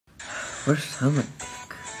Where's Helmet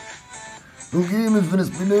Pick? Okay, Mr.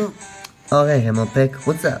 Espino. Okay, Helmet Pick,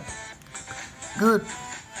 what's up? Good.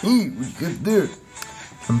 Hey, what you got there?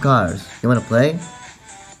 Some cars. You wanna play?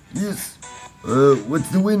 Yes. What's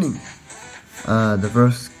the winning? The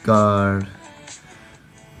first car.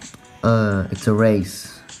 It's a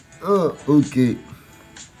race. Oh, okay.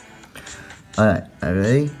 Alright, are you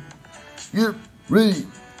ready? Yep, ready.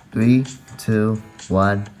 3, 2,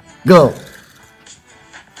 1, go!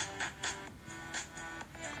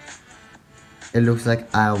 It looks like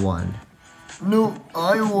I won. No,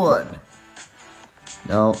 I won.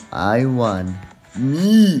 No, I won.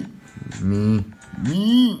 Me. Me.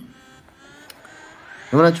 Me.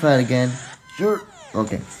 You wanna try it again? Sure.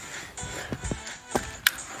 Okay.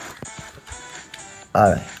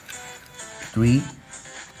 Alright. 3,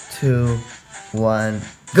 2, 1,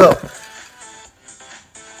 go!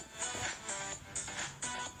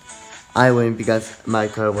 I win because my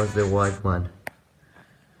car was the white one.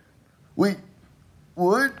 Wait,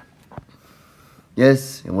 what?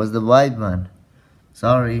 Yes, it was the white one.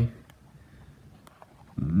 Sorry.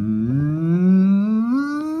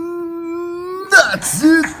 That's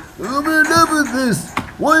it. I'm enough with this.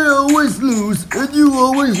 Why I always lose and you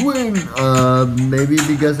always win? Maybe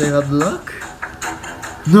because I have luck?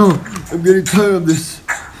 No, I'm getting tired of this.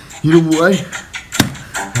 You know why?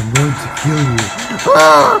 I'm going to kill you.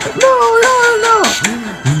 Ah! No, no, no!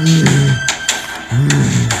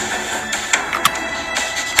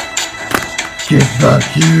 Get back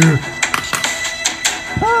here.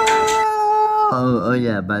 Oh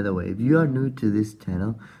yeah, by the way, if you are new to this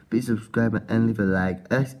channel, please subscribe and leave a like.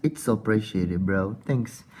 It's appreciated, bro.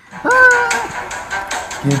 Thanks.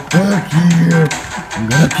 Get back here. I'm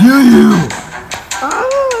gonna kill you. Oh,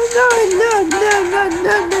 no, no, no, no,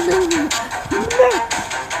 no, no, no, no, no.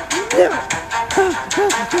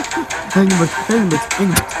 Hang on,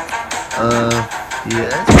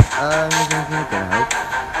 Yes, I'm gonna get out.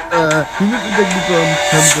 he need to take me from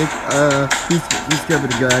Hemdick. He's got a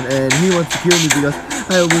gun and he wants to kill me because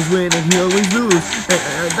I always win and he always lose.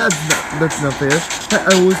 That's not fair.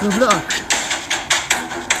 I always have luck.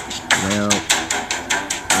 Well,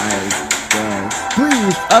 I guess.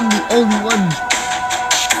 Please, I'm the only one.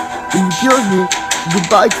 If he kills me,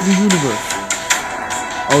 goodbye to the universe.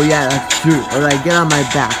 Oh yeah, that's true. Alright, get on my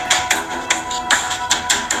back.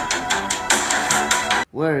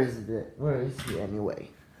 Where is it? Where is he anyway?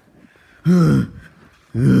 Hey.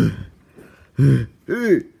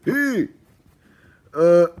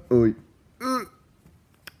 Oh.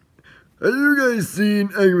 Have you guys seen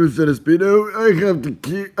Angry Espino?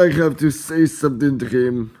 I have to say something to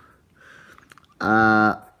him.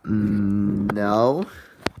 No.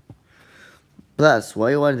 Plus,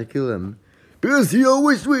 why you wanted to kill him? Because he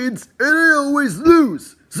always wins and I always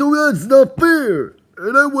lose. So that's not fair.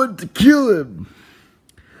 And I want to kill him.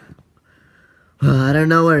 I don't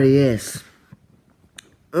know where he is.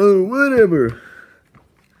 Oh, whatever.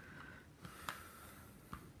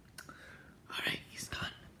 Alright, he's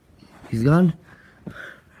gone. He's gone?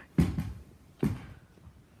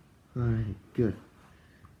 Alright, good.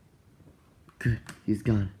 Good, he's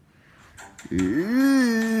gone.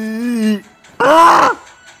 Ah!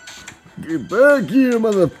 Get back here,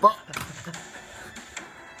 motherfucker.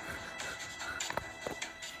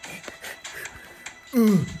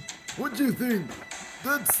 What do you think?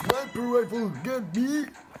 That sniper rifle get me?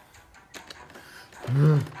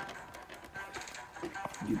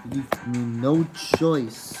 You leave me no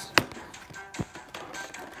choice.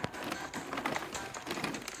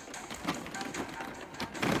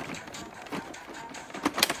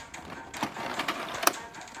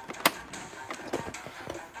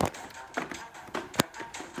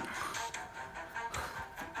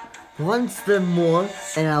 One step more,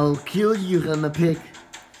 and I will kill you, Helmet Pick.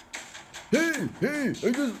 Hey, I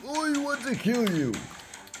just only want to kill you.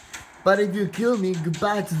 But if you kill me,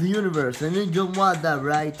 goodbye to the universe, and you don't want that,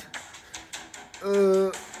 right?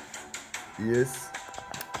 Yes.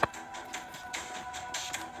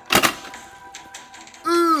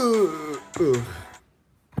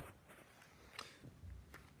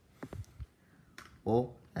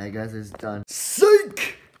 Well, I guess it's done.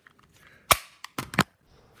 Psych!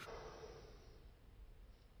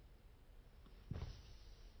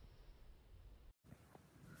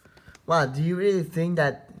 Wow, do you really think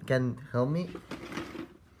that can help me?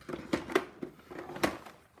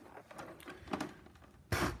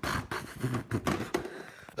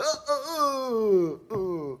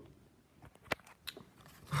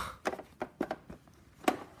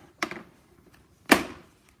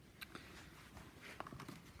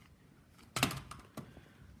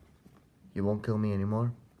 You won't kill me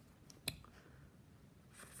anymore?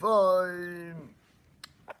 fine.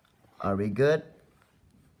 Are we good?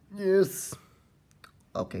 Yes.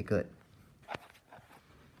 Okay, good.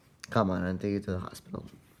 Come on, I'll take you to the hospital.